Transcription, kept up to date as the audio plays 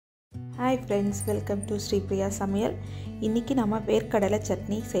Hi friends, welcome to Sri Priya Samayal. இன்னைக்கு நாம வேர்க்கடலை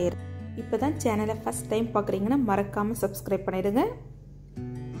சட்னி செய்யறோம். இப்போதான் சேனலை ஃபர்ஸ்ட் டைம் பார்க்குறீங்கன்னா மறக்காம சப்ஸ்கிரைப் பண்ணிடுங்க.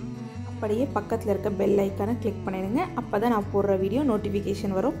 அப்படியே பக்கத்தில் இருக்க பெல் ஐக்கானை கிளிக் பண்ணிடுங்க. அப்பதான் நான் போடுற வீடியோ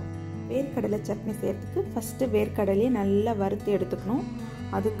நோட்டிஃபிகேஷன் வரும். வேர்க்கடலை சட்னி செய்யறதுக்கு ஃபர்ஸ்ட் வேர்க்கடலையை நல்லா வறுத்து எடுத்துக்கணும்.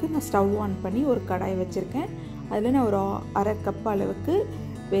 அதுக்கு நான் ஸ்டவ் ஆன் பண்ணி ஒரு கடாய் வச்சிருக்கேன். அதில் நான் ஒரு அரை கப் அளவுக்கு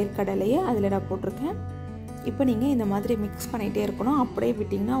வேர்க்கடலையை அதில் நான் போட்டிருக்கேன். இப்போ நீங்கள் இந்த மாதிரி மிக்ஸ் பண்ணிகிட்டே இருக்கணும். அப்படியே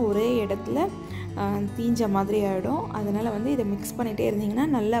விட்டிங்கன்னா ஒரே இடத்துல தீஞ்ச மாதிரி ஆகிடும். அதனால் இதை மிக்ஸ் பண்ணிகிட்டே இருந்தீங்கன்னா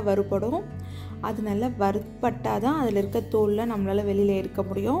நல்லா வறுபடும். அது நல்லா வறுப்பட்டால் தான் அதில் இருக்க தோலில் நம்மளால் வெளியில் எடுக்க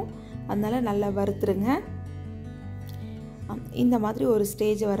முடியும். அதனால் நல்லா வறுத்துருங்க. இந்த மாதிரி ஒரு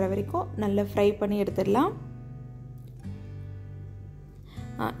ஸ்டேஜ் வர்ற வரைக்கும் நல்லா ஃப்ரை பண்ணி எடுத்துடலாம்.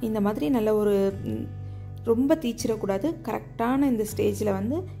 இந்த மாதிரி நல்ல ஒரு ரொம்ப தீச்சிடக்கூடாது. கரெக்டான இந்த ஸ்டேஜில்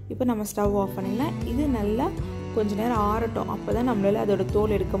இப்போ நம்ம ஸ்டவ் ஆஃப் பண்ணிடலாம். இது நல்லா கொஞ்சம் நேரம் ஆறட்டும். அப்போ தான் நம்மளால் அதோட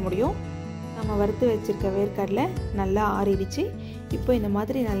தோல் எடுக்க முடியும். நம்ம வறுத்து வச்சுருக்க வேர்க்கடலை நல்லா ஆறிடுச்சு. இப்போ இந்த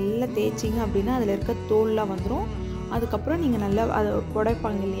மாதிரி நல்லா தேய்ச்சிங்க அப்படின்னா அதில் இருக்க தோல்லாம் வந்துடும். அதுக்கப்புறம் நீங்கள் நல்லா அதை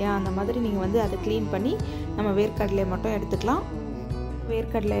புடைப்பாங்க இல்லையா, அந்த மாதிரி நீங்கள் அதை க்ளீன் பண்ணி நம்ம வேர்க்கடலையை மட்டும் எடுத்துக்கலாம்.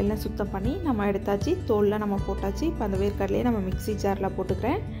 வேர்க்கடலை எல்லாம் சுத்தம் பண்ணி நம்ம எடுத்தாச்சு. தோல்லாம் நம்ம போட்டாச்சு. இப்போ அந்த வேர்க்கடலையை நம்ம மிக்ஸி ஜாரில்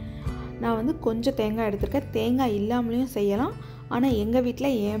போட்டுக்கிறேன். நான் கொஞ்சம் தேங்காய் எடுத்துருக்கேன். தேங்காய் இல்லாமலையும் செய்யலாம். ஆனால் எங்கள்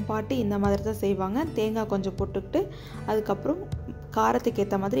வீட்டில் என் பாட்டி இந்த மாதிரி தான் செய்வாங்க. தேங்காய் கொஞ்சம் போட்டுக்கிட்டு அதுக்கப்புறம் காரத்துக்கு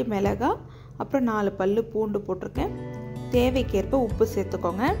ஏற்ற மாதிரி மிளகாய், அப்புறம் 4 பல்லு பூண்டு போட்டிருக்கேன். தேவைக்கேற்ப உப்பு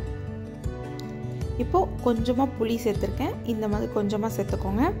சேர்த்துக்கோங்க. இப்போது கொஞ்சமாக புளி சேர்த்துருக்கேன். இந்த மாதிரி கொஞ்சமாக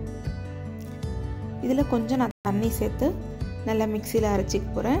சேர்த்துக்கோங்க. இதில் கொஞ்சம் நான் தண்ணி சேர்த்து நல்லா மிக்சியில் அரைச்சிக்க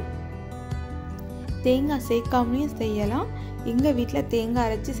போகிறேன். தேங்காய் சேர்க்காமலையும் செய்யலாம். எங்கள் வீட்டில் தேங்காய்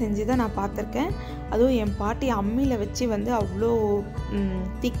அரைச்சி செஞ்சு தான் நான் பார்த்துருக்கேன். அதுவும் என் பாட்டி அம்மியில் வச்சு அவ்வளோ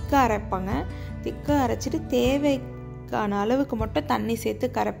திக்காக அரைப்பாங்க. திக்காக அரைச்சிட்டு தேவைக்கான அளவுக்கு மட்டும் தண்ணி சேர்த்து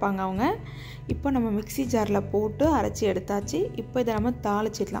கரைப்பாங்க அவங்க. இப்போ நம்ம மிக்ஸி ஜாரில் போட்டு அரைச்சி எடுத்தாச்சு. இப்போ இதை நம்ம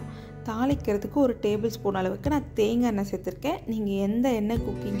தாளிச்சிடலாம். தாளிக்கிறதுக்கு ஒரு டேபிள் ஸ்பூன் அளவுக்கு நான் தேங்காய் எண்ணெய் சேர்த்துருக்கேன். நீங்கள் எந்த எண்ணெய்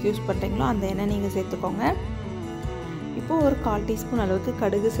குக்கிங் யூஸ் பண்ணுறீங்களோ அந்த எண்ணெய் நீங்கள் சேர்த்துக்கோங்க. இப்போது ஒரு 1/4 டீஸ்பூன் அளவுக்கு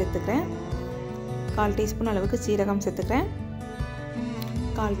கடுகு சேர்த்துக்கிறேன். 1/4 டீஸ்பூன் அளவுக்கு சீரகம் சேர்த்துக்கிறேன்.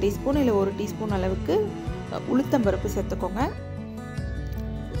 1/4 டீஸ்பூன் இல்லை 1 டீஸ்பூன் அளவுக்கு உளுத்தம்பருப்பு சேர்த்துக்கோங்க.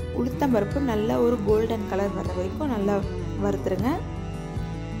 உளுத்தம்பருப்பு நல்லா ஒரு கோல்டன் கலர் வர வரைக்கும் நல்லா வறுத்துருங்க.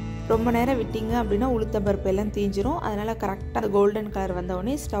 ரொம்ப நேரம் விட்டிங்க அப்படின்னா உளுத்தம்பருப்பு எல்லாம் தீஞ்சிரும். அதனால் கரெக்டாக கோல்டன் கலர்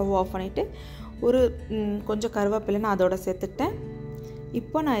வந்தவுடனே ஸ்டவ் ஆஃப் பண்ணிவிட்டு ஒரு கொஞ்சம் கருவேப்பிலை நான் அதோட சேர்த்துக்கிட்டேன்.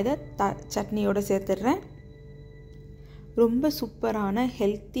 இப்போ நான் இதை சட்னியோடு சேர்த்துடுறேன். ரொம்ப சூப்பரான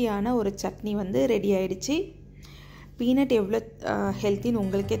ஹெல்த்தியான ஒரு சட்னி ரெடி ஆயிடுச்சு. பீனட் எவ்வளோ ஹெல்த்தின்னு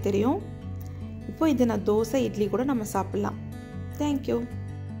உங்களுக்கே தெரியும். இப்போ இது நான் தோசை இட்லி கூட நம்ம சாப்பிட்லாம். தேங்க்யூ.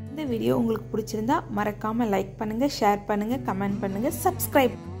 இந்த வீடியோ உங்களுக்கு பிடிச்சிருந்தா மறக்காமல் லைக் பண்ணுங்கள், ஷேர் பண்ணுங்கள், கமெண்ட் பண்ணுங்கள்,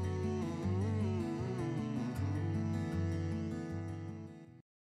 சப்ஸ்கிரைப்